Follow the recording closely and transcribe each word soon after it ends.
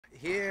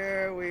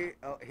here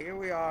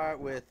we are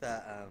with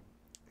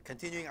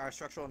continuing our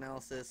structural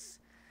analysis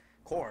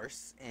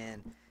course,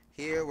 and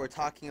here we're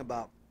talking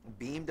about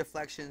beam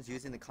deflections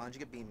using the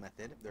conjugate beam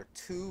method. There are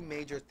two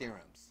major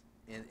theorems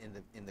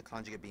in the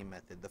conjugate beam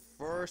method. The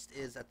first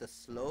is that the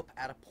slope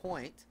at a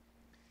point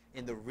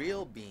in the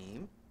real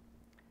beam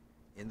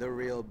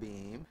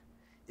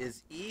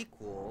is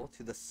equal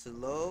to the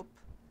slope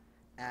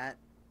at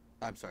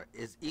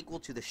is equal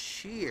to the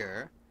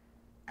shear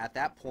at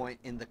that point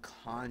in the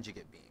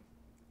conjugate beam.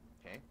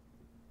 Okay,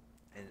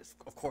 and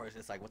of course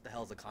it's like, what the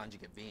hell is a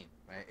conjugate beam,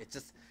 right?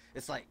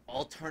 It's like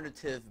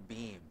alternative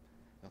beam.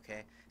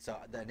 Okay, so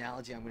the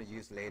analogy I'm going to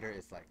use later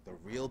is like the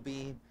real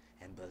beam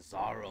and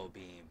bizarro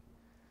beam,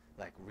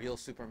 like real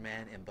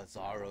Superman and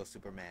bizarro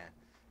Superman.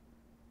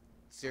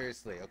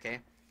 Seriously, okay?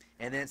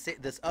 And then say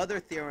this other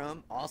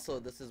theorem, also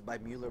this is by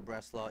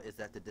Mueller-Breslau, is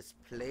that the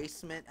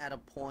displacement at a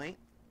point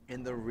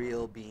in the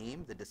real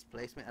beam,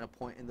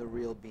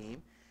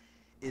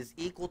 is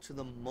equal to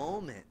the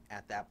moment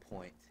at that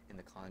point in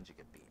the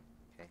conjugate beam.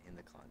 Okay,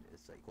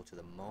 it's equal to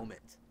the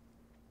moment.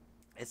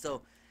 And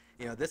so,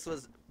 you know, this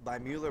was by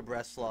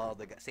Mueller-Breslau,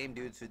 the same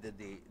dudes who did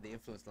the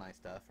influence line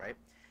stuff, right?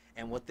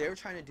 And what they were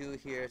trying to do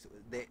here is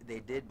they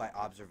did by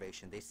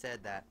observation. They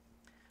said that,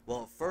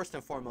 well, first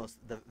and foremost,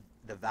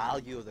 the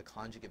value of the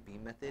conjugate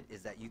beam method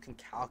is that you can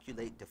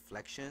calculate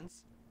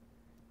deflections,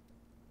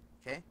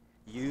 okay,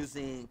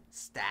 using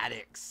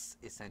statics,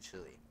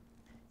 essentially,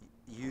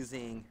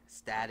 using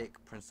static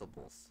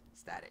principles,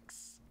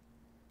 statics,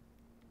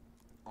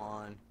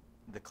 on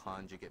the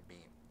conjugate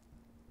beam.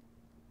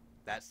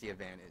 That's the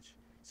advantage.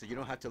 So you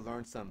don't have to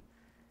learn some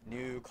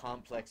new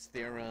complex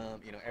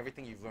theorem. You know,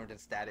 everything you've learned in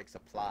statics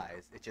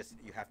applies. It just,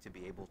 you have to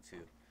be able to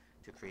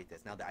create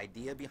this. Now the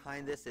idea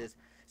behind this is,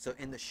 so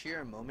in the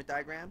shear and moment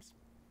diagrams,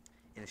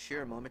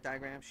 shear and moment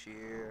diagrams,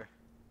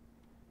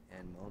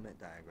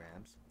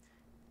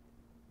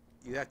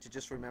 you have to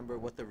just remember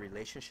what the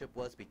relationship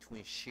was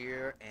between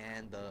shear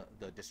and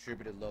the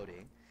distributed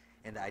loading.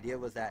 And the idea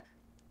was that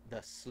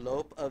the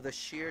slope of the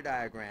shear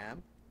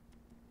diagram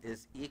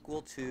is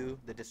equal to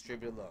the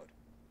distributed load.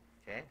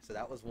 Okay, so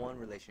that was one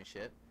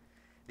relationship.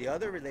 The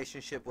other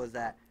relationship was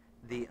that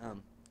the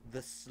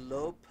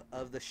slope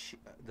of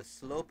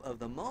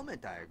the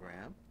moment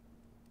diagram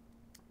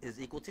is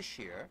equal to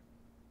shear,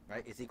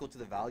 right? Is equal to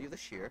the value of the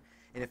shear.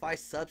 And if I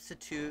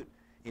substitute,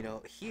 you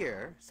know,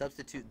 here,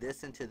 substitute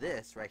this into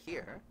this right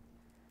here,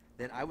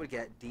 then I would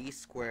get d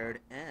squared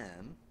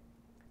m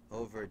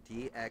over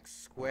dx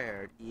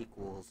squared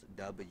equals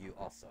w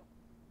also.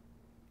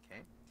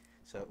 Okay,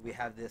 so we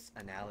have this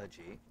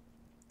analogy.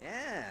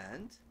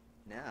 And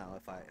now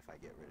if I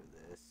get rid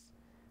of this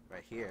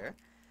right here,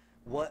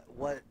 what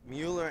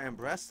Mueller and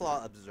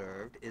Breslau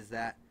observed is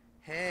that,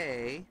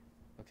 hey,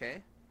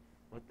 okay,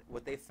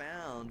 what they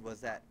found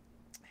was that,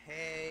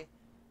 hey,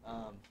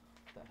 what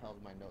the hell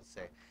did my notes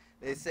say?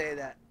 They say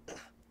that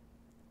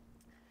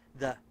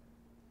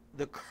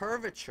the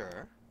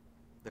curvature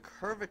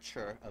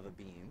of a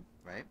beam,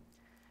 right?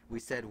 We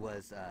said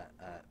was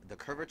the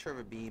curvature of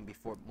a beam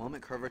before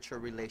moment curvature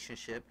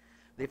relationship.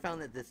 They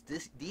found that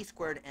this d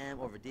squared m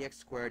over dx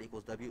squared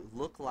equals w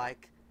look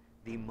like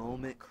the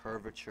moment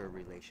curvature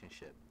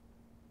relationship,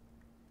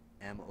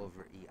 m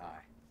over ei.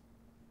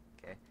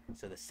 Okay,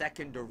 so the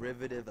second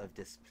derivative of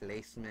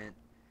displacement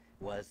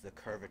was the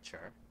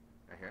curvature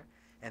right here,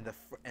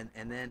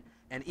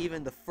 and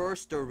even the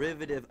first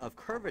derivative of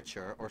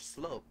curvature or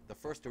slope, the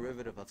first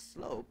derivative of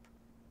slope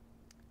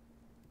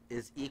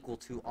is equal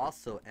to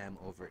also m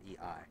over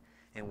ei.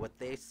 And what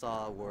they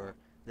saw were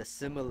the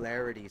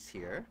similarities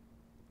here.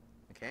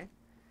 Okay,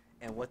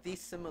 and what these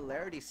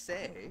similarities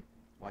say,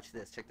 watch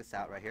this, check this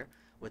out right here.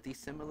 What these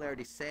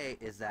similarities say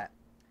is that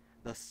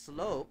the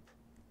slope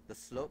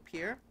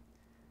here,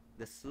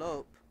 the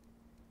slope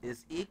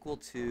is equal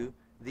to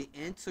the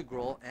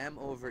integral m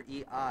over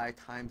ei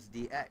times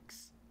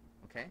dx.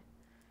 Okay,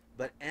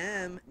 but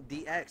m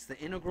dx, the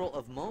integral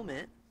of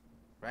moment,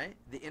 right?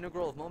 The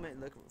integral of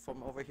moment, look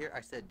from over here, I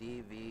said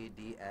dv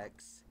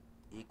dx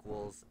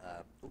equals,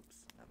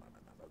 oops,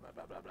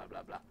 blah, blah, blah,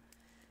 blah, blah.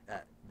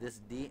 This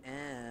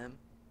dm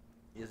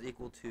is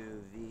equal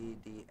to v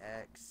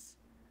dx,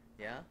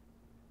 yeah?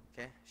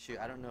 Okay, shoot,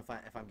 I don't know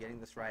if I'm getting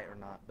this right or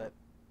not, but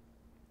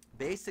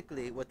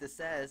basically what this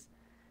says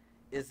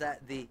is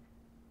that the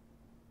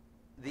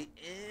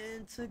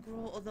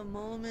integral of the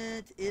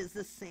moment is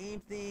the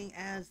same thing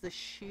as the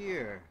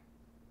shear.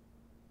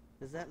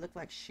 Does that look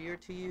like shear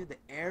to you? The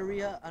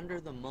area under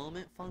the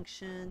moment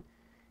function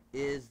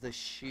is the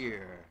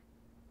shear.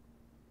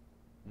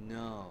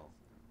 No.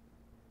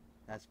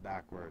 That's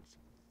backwards.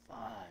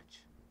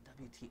 Fudge.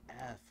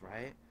 WTF,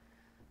 right?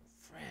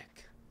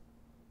 Frick.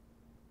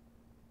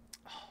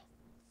 Oh,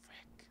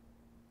 frick.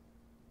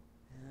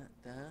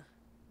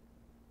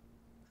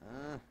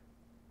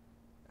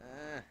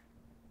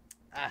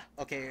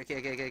 Okay,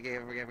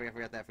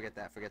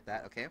 forget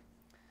that, okay?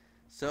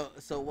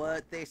 So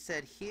what they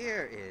said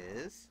here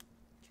is,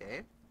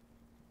 okay,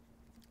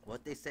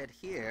 what they said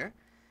here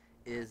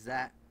is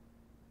that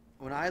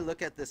when I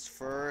look at this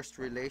first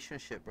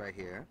relationship right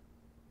here,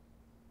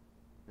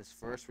 this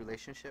first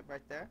relationship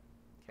right there,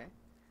 okay,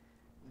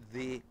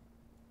 the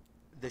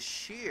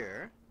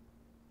shear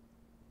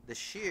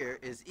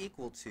is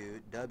equal to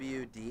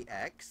W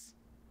dx,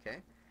 okay,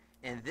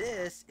 and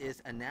this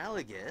is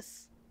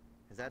analogous.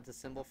 Is that the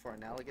symbol for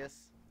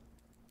analogous?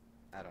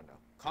 I don't know.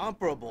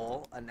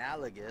 Comparable,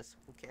 analogous,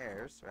 who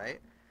cares, right?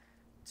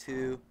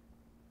 To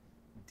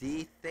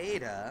d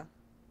theta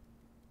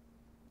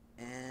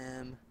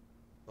m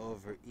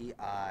over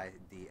EI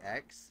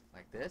dx,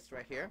 like this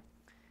right here.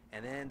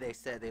 And then they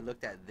said they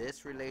looked at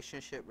this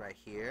relationship right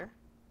here,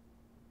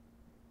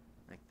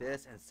 like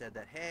this, and said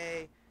that,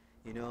 hey,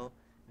 you know,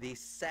 the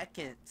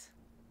second,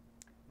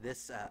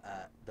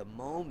 the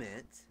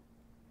moment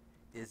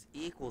is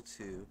equal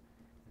to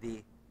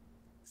the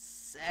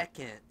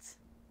second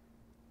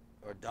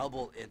or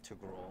double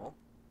integral,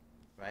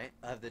 right,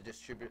 of the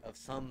of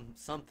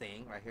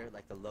something right here,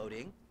 like the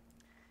loading,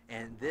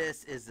 and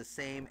this is the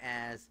same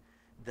as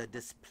the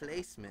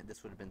displacement.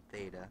 This would have been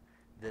theta.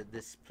 The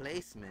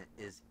displacement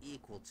is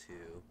equal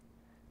to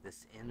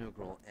this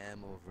integral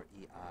m over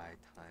EI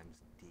times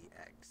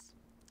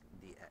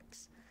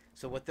dx.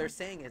 So what they're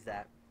saying is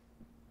that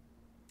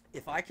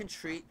if I can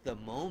treat the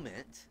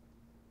moment,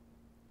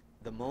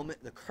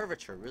 the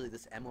curvature, really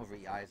this m over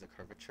EI is a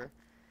curvature.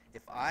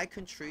 If I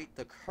can treat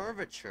the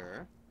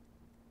curvature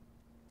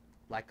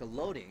like a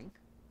loading,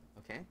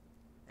 okay,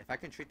 if I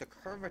can treat the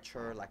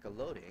curvature like a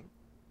loading,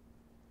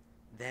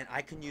 then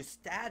I can use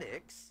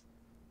statics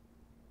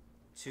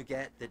to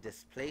get the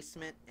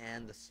displacement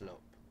and the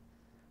slope.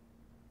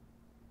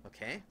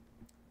 Okay?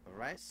 All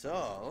right?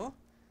 So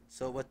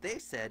what they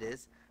said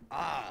is,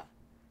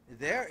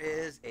 there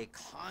is a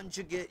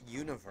conjugate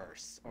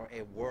universe or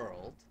a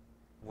world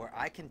where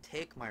I can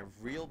take my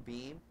real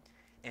beam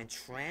and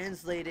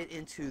translate it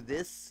into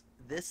this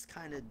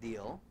kind of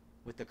deal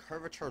with the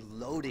curvature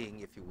loading,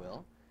 if you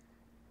will,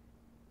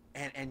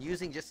 and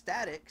using just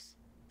statics,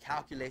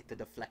 calculate the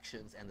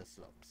deflections and the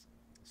slopes.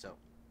 So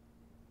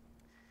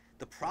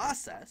the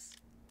process,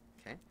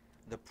 okay,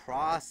 the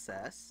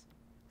process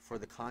for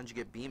the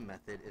conjugate beam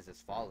method is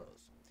as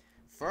follows.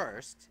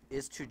 First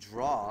is to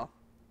draw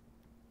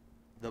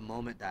the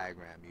moment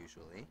diagram,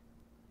 usually.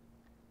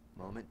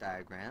 Moment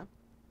diagram.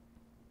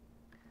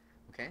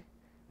 Okay?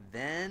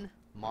 Then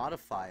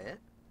modify it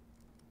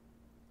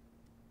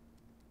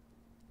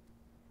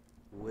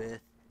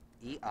with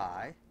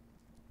EI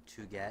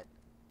to get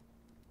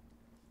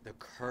the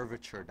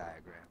curvature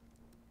diagram.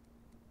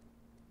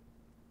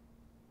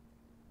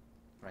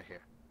 Right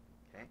here.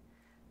 Okay?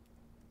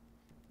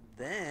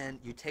 Then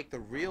you take the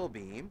real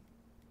beam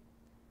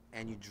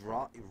and you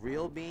draw a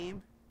real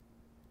beam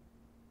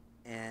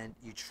and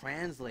you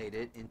translate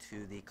it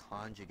into the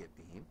conjugate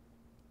beam.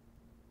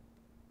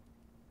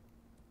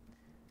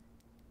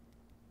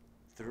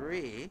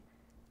 3,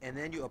 and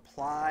then you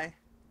apply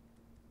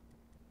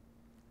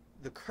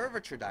the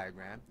curvature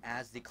diagram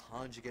as the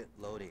conjugate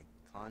loading.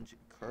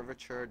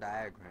 Curvature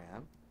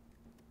diagram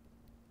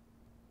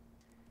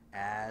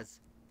as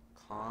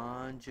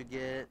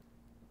conjugate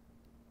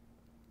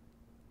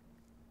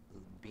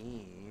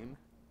beam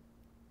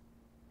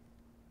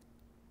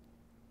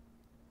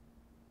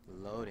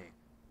loading.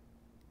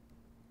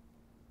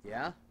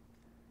 Yeah?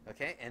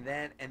 Okay, and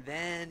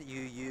then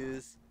you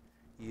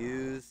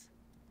use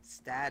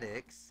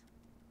statics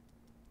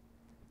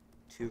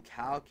to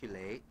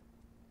calculate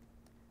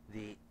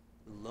the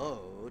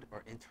load,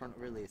 or internal,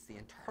 really it's the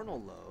internal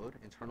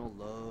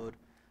load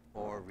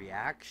or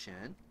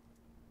reaction,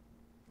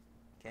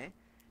 okay,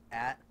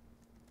 at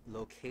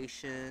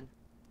location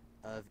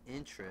of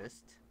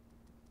interest.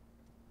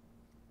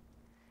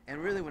 And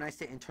really when I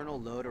say internal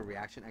load or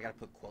reaction, I gotta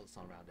put quotes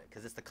on around it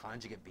because it's the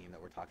conjugate beam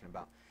that we're talking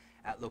about.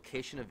 At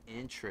location of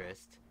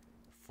interest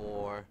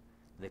for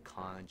the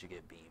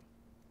conjugate beam.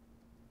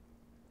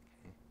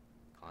 Okay,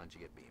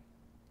 conjugate beam.